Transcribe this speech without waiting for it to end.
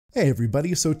Hey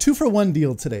everybody, so 2-for-1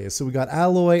 deal today. So we got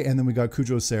Aloy and then we got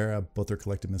Kujou Sara. Both are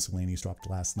collected miscellanies dropped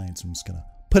last night, so I'm just gonna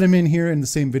put them in here in the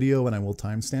same video and I will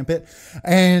timestamp it.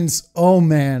 And oh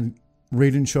man,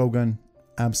 Raiden Shogun,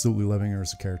 absolutely loving her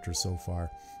as a character so far.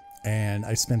 And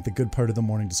I spent the good part of the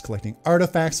morning just collecting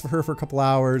artifacts for her for a couple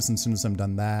hours, and as soon as I'm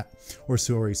done that, or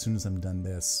sorry, as soon as I'm done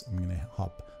this, I'm gonna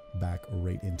hop back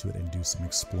right into it and do some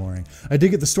exploring. I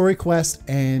did get the story quest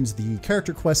and the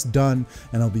character quest done,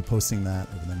 and I'll be posting that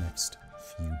over the next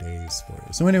few days for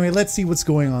you. So anyway, let's see what's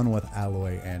going on with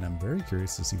Aloy, and I'm very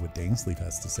curious to see what Dainsleif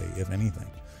has to say, if anything.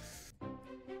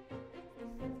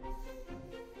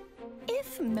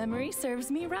 If memory serves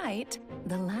me right,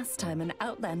 the last time an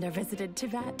Outlander visited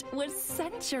Tibet was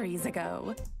centuries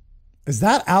ago. Is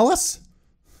that Alice?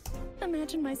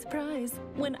 Imagine my surprise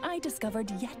when I discovered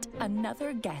yet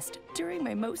another guest during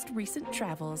my most recent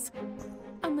travels.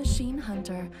 A machine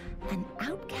hunter, an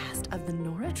outcast of the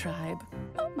Nora tribe.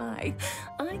 Oh my,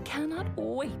 I cannot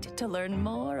wait to learn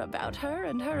more about her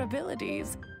and her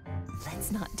abilities.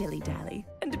 Let's not dilly-dally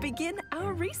and begin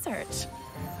our research.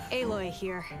 Aloy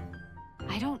here.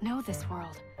 I don't know this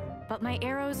world, but my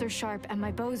arrows are sharp and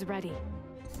my bow's ready.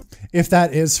 If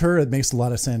that is her, it makes a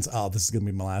lot of sense. Oh, this is going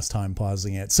to be my last time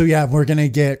pausing it. So yeah, we're going to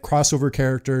get crossover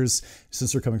characters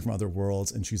since they're coming from other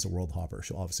worlds, and she's a world hopper.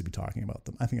 She'll obviously be talking about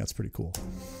them. I think that's pretty cool.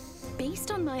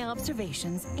 Based on my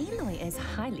observations, Aloy is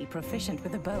highly proficient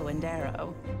with a bow and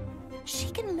arrow. She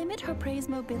can limit her prey's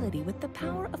mobility with the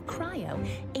power of cryo,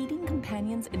 aiding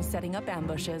companions in setting up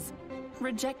ambushes.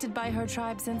 Rejected by her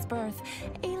tribe since birth,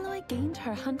 Aloy gained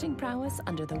her hunting prowess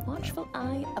under the watchful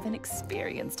eye of an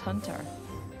experienced hunter.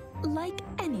 Like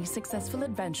any successful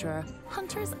adventurer,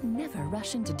 hunters never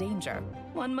rush into danger.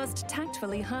 One must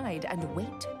tactfully hide and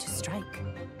wait to strike.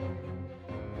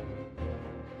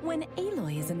 When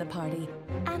Aloy is in the party,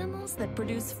 animals that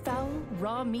produce foul,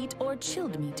 raw meat, or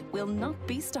chilled meat will not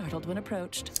be startled when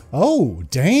approached. Oh,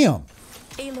 damn.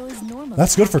 Aloy's normal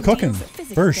That's good for cooking,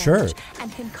 physical for sure.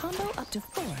 And can combo up to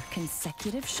 4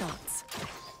 consecutive shots.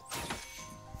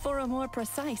 For a more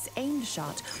precise aimed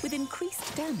shot with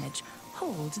increased damage,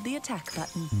 hold the attack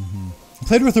button. I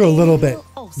played with her a little bit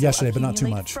Also yesterday, but not too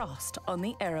accumulate much. Frost on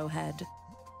the arrowhead,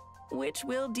 which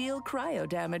will deal cryo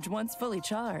damage once fully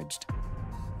charged.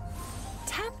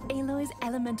 Tap Aloy's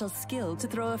elemental skill to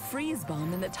throw a freeze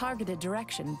bomb in the targeted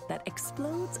direction that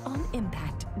explodes on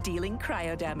impact, dealing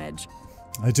cryo damage.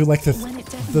 I do like the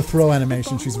throw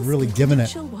animation. She's really giving it.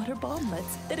 Chill water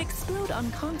bomblets that explode on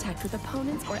contact with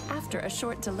opponents or after a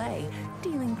short delay,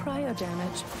 dealing cryo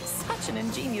damage. Such an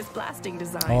ingenious blasting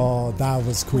design. Oh, that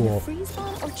was When a cool. freeze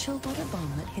bomb or chill water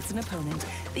bomblet hits an opponent,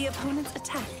 the opponent's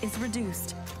attack is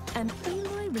reduced, and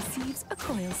Aloy receives a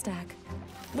coil stack,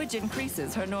 which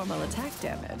increases her normal attack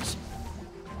damage.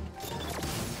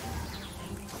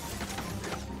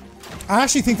 I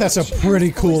actually think that's a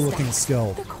pretty cool looking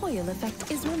skill. The coil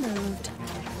effect is removed,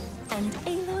 and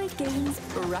Aloy gains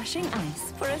rushing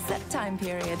ice for a set time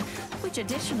period, which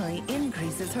additionally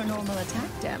increases her normal attack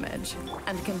damage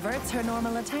and converts her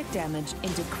normal attack damage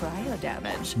into cryo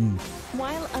damage.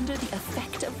 While under the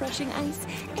effect of rushing ice,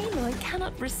 Aloy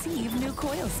cannot receive new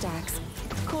coil stacks.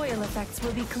 Coil effects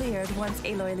will be cleared once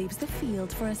Aloy leaves the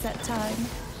field for a set time.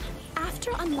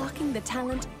 After unlocking the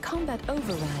talent Combat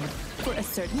Override, for a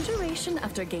certain duration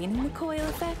after gaining the coil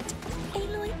effect,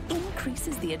 Aloy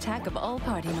increases the attack of all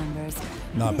party members.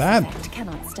 Not This bad. effect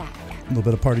cannot stack. A little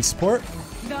bit of party support.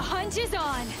 The hunt is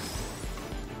on!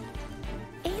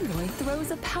 Aloy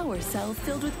throws a power cell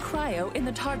filled with cryo in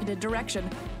the targeted direction,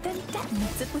 then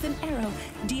detonates it with an arrow,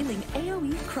 dealing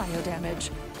AoE cryo damage.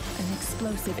 An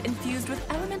explosive infused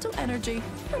with elemental energy.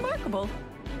 Remarkable.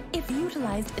 If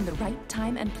utilized in the right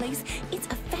time and place, its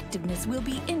effectiveness will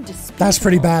be indisputable. That's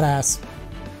pretty badass.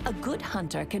 A good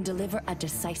hunter can deliver a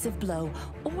decisive blow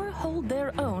or hold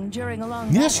their own during a long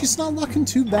Yeah, battle. she's not looking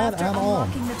too bad After at all.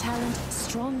 unlocking the talent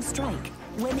Strong Strike,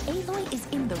 when Aloy is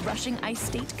in the rushing ice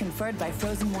state conferred by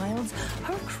Frozen Wilds,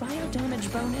 her cryo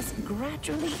damage bonus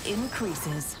gradually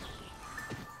increases.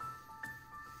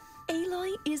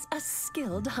 Aloy is a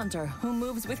skilled hunter who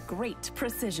moves with great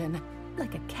precision,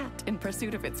 like a cat in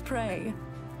pursuit of its prey.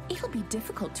 It'll be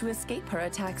difficult to escape her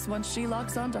attacks once she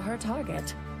locks onto her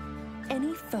target.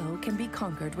 Any foe can be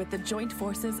conquered with the joint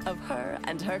forces of her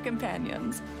and her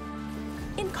companions.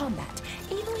 In combat,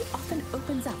 Aloy often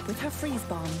opens up with her freeze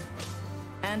bomb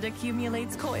and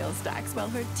accumulates coil stacks while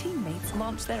her teammates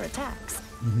launch their attacks.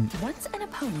 Once an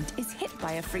opponent is hit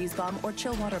by a freeze bomb or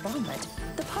chill water bomblet,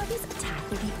 the party's attack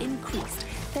will be increased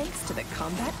thanks to the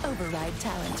Combat Override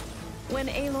talent. When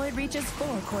Aloy reaches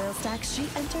 4 coil stacks, she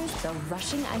enters the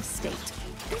rushing ice state.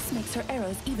 This makes her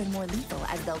arrows even more lethal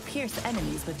as they'll pierce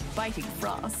enemies with biting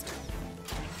frost.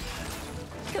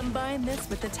 Combine this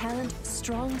with the talent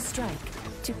Strong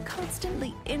Strike to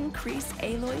constantly increase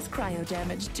Aloy's cryo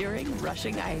damage during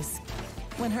rushing ice.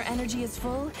 When her energy is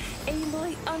full,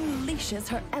 Aloy unleashes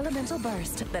her elemental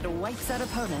burst that wipes out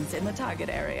opponents in the target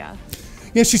area.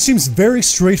 Yeah, she seems very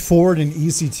straightforward and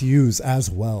easy to use as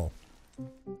well.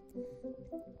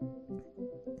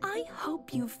 I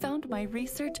hope you found my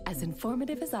research as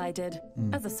informative as I did.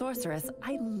 As a sorceress,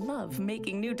 I love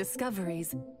making new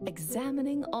discoveries,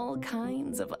 examining all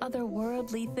kinds of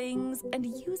otherworldly things, and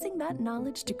using that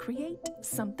knowledge to create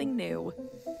something new.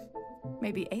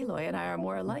 Maybe Aloy and I are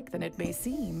more alike than it may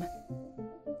seem.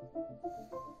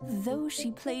 Though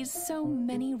she plays so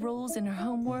many roles in her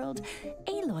homeworld,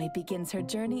 Aloy begins her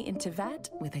journey into Vat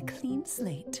with a clean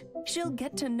slate. She'll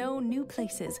get to know new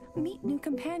places, meet new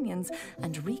companions,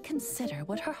 and reconsider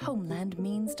what her homeland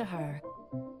means to her.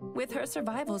 With her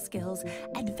survival skills,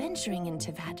 adventuring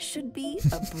into Vat should be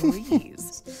a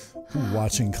breeze.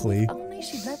 Watching Klee. Only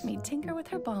she'd let me tinker with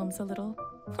her bombs a little.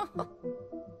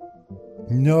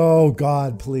 No,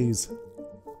 God, please.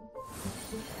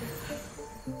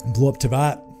 Blow up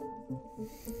Teyvat.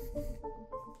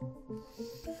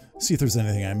 See if there's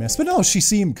anything I missed. But no, she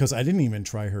seemed, because I didn't even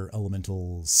try her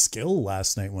elemental skill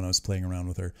last night when I was playing around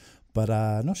with her. But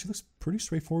no, she looks pretty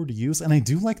straightforward to use. And I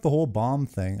do like the whole bomb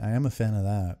thing. I am a fan of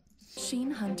that.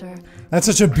 Sheen Hunter. That's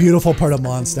such a beautiful part of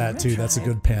Mondstadt too. That's a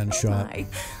good pan shot. I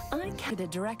get a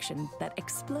direction that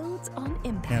explodes on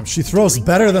impact. Damn, she throws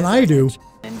better than I do.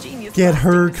 Get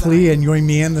her, Klee, and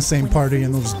me in the same party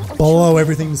and they'll just blow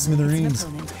everything to smithereens.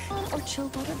 Or chill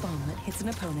water bomb that hits an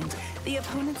opponent. The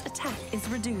opponent's attack is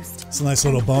reduced. It's a nice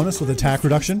little bonus with attack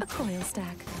reduction. A coil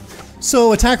stack.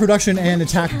 So attack reduction and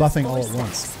attack buffing all at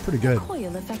once. Pretty good.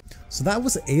 So that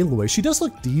was Aloy. She does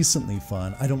look decently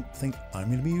fun. I don't think I'm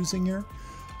going to be using her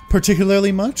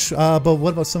particularly much. But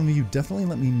what about some of you? Definitely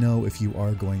let me know if you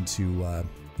are going to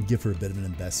give her a bit of an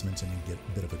investment and get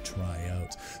a bit of a try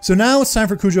out. So now it's time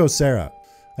for Kujou Sara.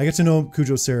 I get to know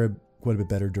Kujou Sara quite a bit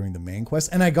better during the main quest.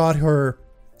 And I got her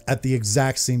at the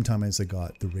exact same time as I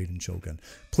got the Raiden Shogun.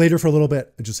 Played her for a little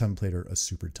bit. I just haven't played her a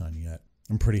super ton yet.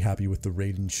 I'm pretty happy with the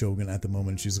Raiden Shogun at the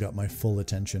moment. She's got my full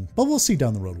attention. But we'll see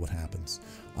down the road what happens.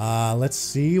 Let's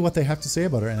see what they have to say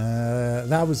about her.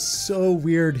 And that was so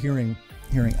weird hearing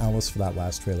Alice for that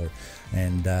last trailer.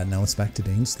 And now it's back to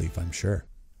Dainsleif, I'm sure.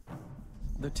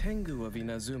 The Tengu of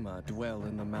Inazuma dwell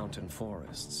in the mountain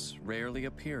forests, rarely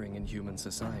appearing in human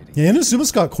society. Yeah,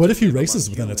 Inazuma's got quite a few races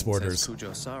within its borders.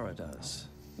 Kujou Sara does,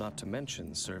 not to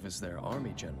mention serve as their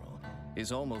army general,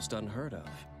 is almost unheard of.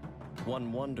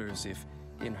 One wonders if,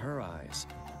 in her eyes,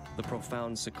 the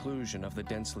profound seclusion of the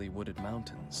densely wooded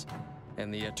mountains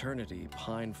and the eternity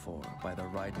pined for by the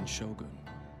Raiden Shogun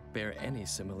bear any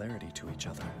similarity to each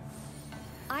other.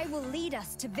 I will lead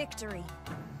us to victory.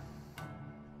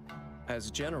 As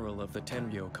general of the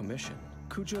Tenryo Commission,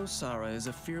 Kujou Sara is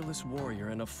a fearless warrior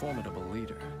and a formidable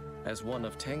leader. As one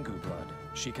of Tengu blood,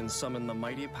 she can summon the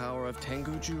mighty power of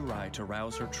Tengu Jurai to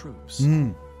rouse her troops,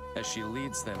 as she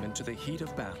leads them into the heat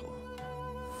of battle.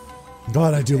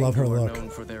 God, I do love her Tengu look. are known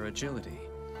for their agility,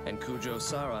 and Kujou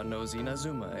Sara knows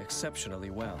Inazuma exceptionally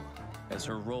well, as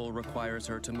her role requires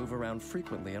her to move around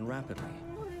frequently and rapidly.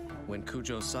 When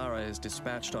Kujou Sara is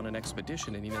dispatched on an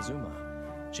expedition in Inazuma,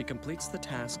 she completes the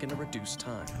task in a reduced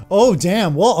time. Oh,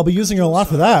 damn. Well, I'll be using her a lot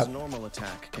for that. Sara's normal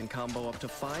attack can combo up to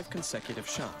 5 consecutive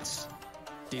shots,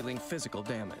 dealing physical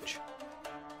damage.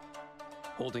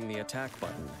 Holding the attack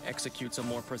button executes a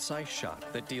more precise shot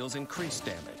that deals increased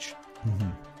damage.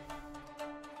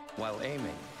 While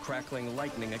aiming, crackling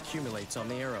lightning accumulates on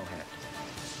the arrowhead.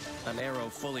 An arrow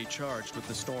fully charged with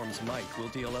the storm's might will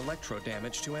deal electro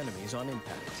damage to enemies on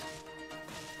impact.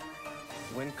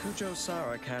 When Kujou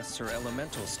Sara casts her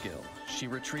elemental skill, she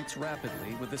retreats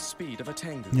rapidly with the speed of a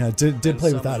Tengu. Yeah, did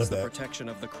play with that a the bit. protection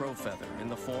of the Crow Feather in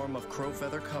the form of Crow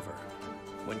Feather Cover.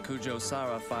 When Kujou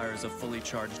Sara fires a fully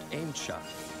charged aimed shot,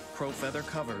 Crow Feather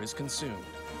Cover is consumed,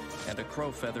 and a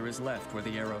Crow Feather is left where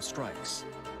the arrow strikes.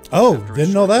 Oh, After a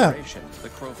didn't know short that. duration, the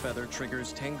Crow Feather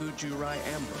triggers Tengu Jurai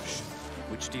Ambush,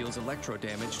 which deals electro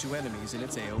damage to enemies in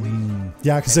its AoE.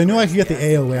 Yeah, because I knew I could get the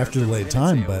AoE after the late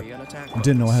time, but I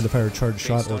didn't know I had to fire a charge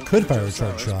shot or could fire a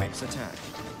charge shot.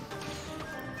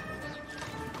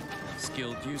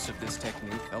 Skilled use of this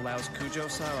technique allows Kujou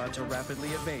Sara to rapidly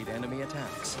evade enemy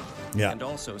attacks, and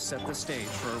also set the stage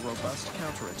for a robust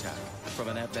counterattack from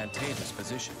an advantageous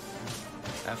position.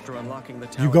 After unlocking the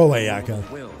talent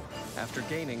of Will, after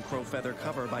gaining Crow Feather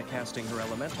Cover by casting her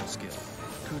elemental skill,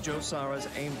 Kujou Sara's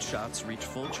aimed shots reach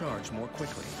full charge more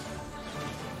quickly.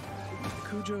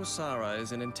 Kujou Sara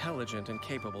is an intelligent and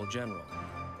capable general.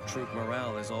 Troop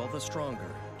morale is all the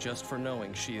stronger just for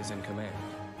knowing she is in command.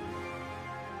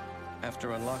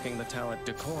 After unlocking the talent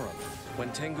Decorum,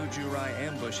 when Tengu Jurai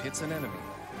ambush hits an enemy,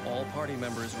 all party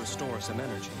members restore some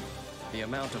energy, the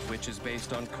amount of which is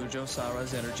based on Kujou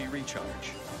Sara's energy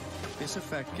recharge. This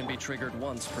effect can be triggered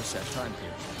once per set time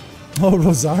period. Oh,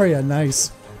 Rosaria,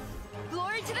 nice.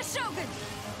 Glory to the Shogun!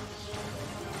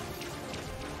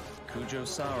 Kujou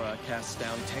Sara casts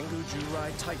down Tengu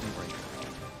Jurai Titan Breaker,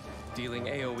 dealing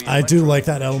AoE. I do like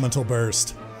that elemental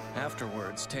burst.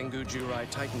 Afterwards, Tengu Jurai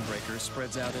Titan Breaker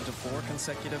spreads out into 4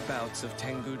 consecutive bouts of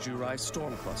Tengu Jurai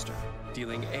Storm Cluster,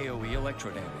 dealing AoE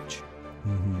electro damage.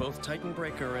 Both Titan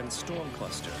Breaker and Storm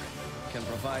Cluster can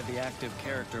provide the active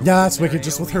character. Yeah, that's wicked.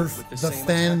 Just with her, the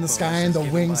fan in the sky and the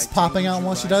wings popping out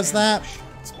while she does that.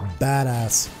 It's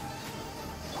badass.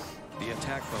 The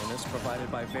attack bonus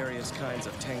provided by various kinds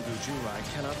of Tengu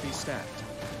Jurai cannot be stacked.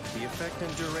 The effect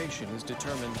and duration is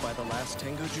determined by the last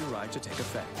Tengu Jurai to take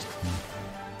effect.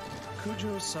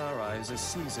 Kujou Sara is a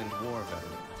seasoned war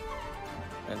veteran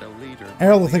and a leader.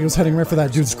 Errol will think it was heading right for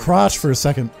that dude's crotch for a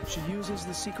second. She uses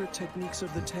the secret techniques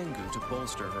of the Tengu to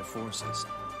bolster her forces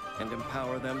and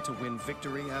empower them to win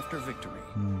victory after victory.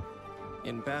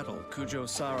 In battle, Kujou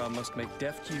Sara must make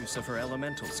deft use of her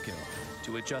elemental skill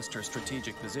to adjust her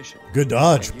strategic position. Good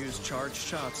dodge. And use charged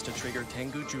shots to trigger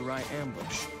Tengu Jurai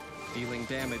ambush, dealing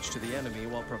damage to the enemy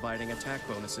while providing attack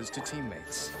bonuses to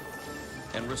teammates,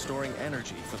 and restoring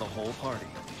energy for the whole party.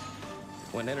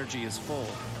 When energy is full,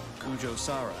 Kujou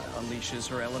Sara unleashes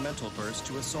her elemental burst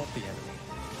to assault the enemy,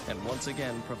 and once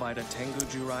again provide a Tengu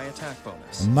Jurai attack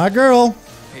bonus. My girl.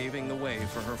 Paving the way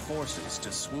for her forces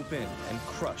to swoop in and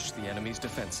crush the enemy's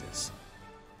defenses.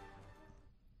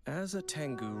 As a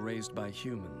Tengu raised by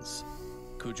humans,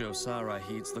 Kujou Sara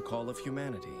heeds the call of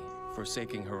humanity,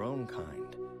 forsaking her own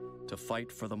kind, to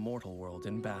fight for the mortal world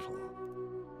in battle.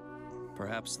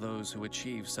 Perhaps those who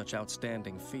achieve such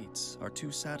outstanding feats are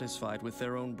too satisfied with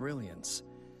their own brilliance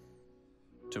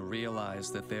to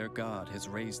realize that their god has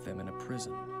raised them in a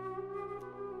prison.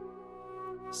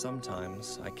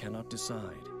 Sometimes I cannot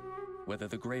decide whether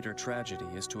the greater tragedy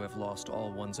is to have lost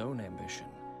all one's own ambition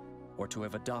or to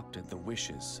have adopted the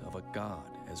wishes of a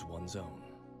god as one's own.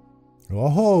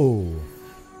 Oh,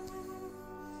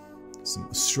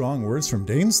 some strong words from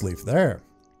Dainsleif there.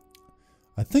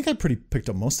 I think I picked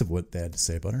up most of what they had to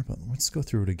say about her, but let's go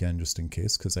through it again just in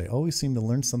case, because I always seem to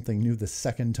learn something new the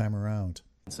second time around.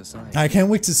 I can't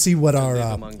wait to see what our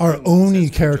Oni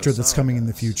character that's coming in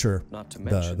the future,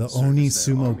 the Oni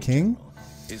Sumo King,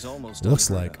 looks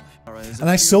like. And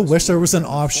I so wish there was an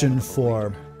option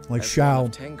for like Shao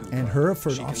and her for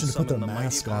an option to put their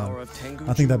mask on.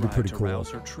 I think that'd be pretty cool.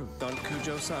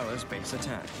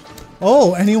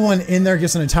 Oh, anyone in there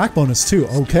gets an attack bonus too.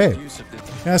 Okay.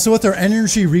 Yeah, so with her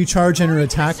energy recharge and her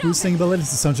attack boosting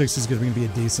abilities, it sounds like she's going to be a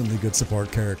decently good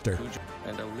support character.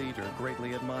 And a leader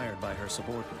greatly admired by her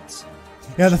subordinates.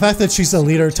 Yeah, the fact that she's a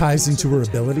leader ties into her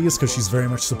abilities because she's very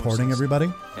much supporting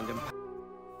everybody.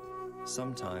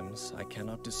 Sometimes I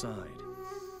cannot decide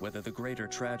whether the greater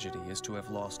tragedy is to have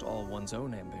lost all one's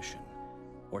own ambition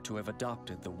or to have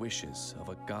adopted the wishes of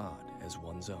a god as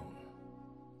one's own.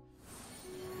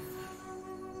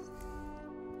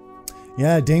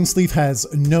 Yeah, Dainsleif has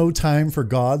no time for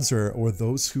gods or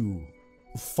those who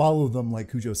follow them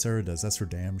like Kujou Sara does. That's for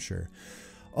damn sure.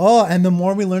 Oh, and the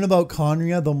more we learn about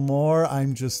Conria, the more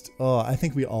I'm just... Oh, I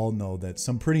think we all know that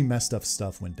some pretty messed up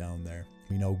stuff went down there.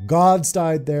 We know gods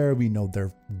died there. We know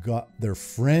their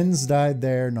friends died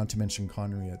there. Not to mention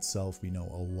Conria itself. We know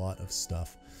a lot of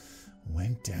stuff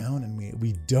went down, and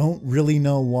we don't really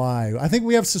know why. I think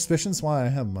we have suspicions why. I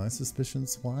have my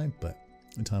suspicions why, but...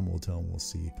 in time will tell, we'll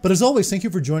see. But as always, thank you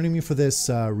for joining me for this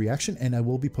reaction, and I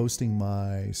will be posting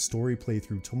my story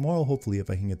playthrough tomorrow, hopefully, if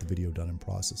I can get the video done and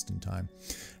processed in time.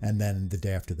 And then the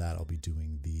day after that, I'll be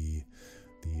doing the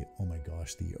oh my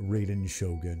gosh, the Raiden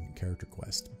Shogun character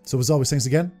quest. So as always, thanks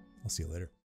again. I'll see you later.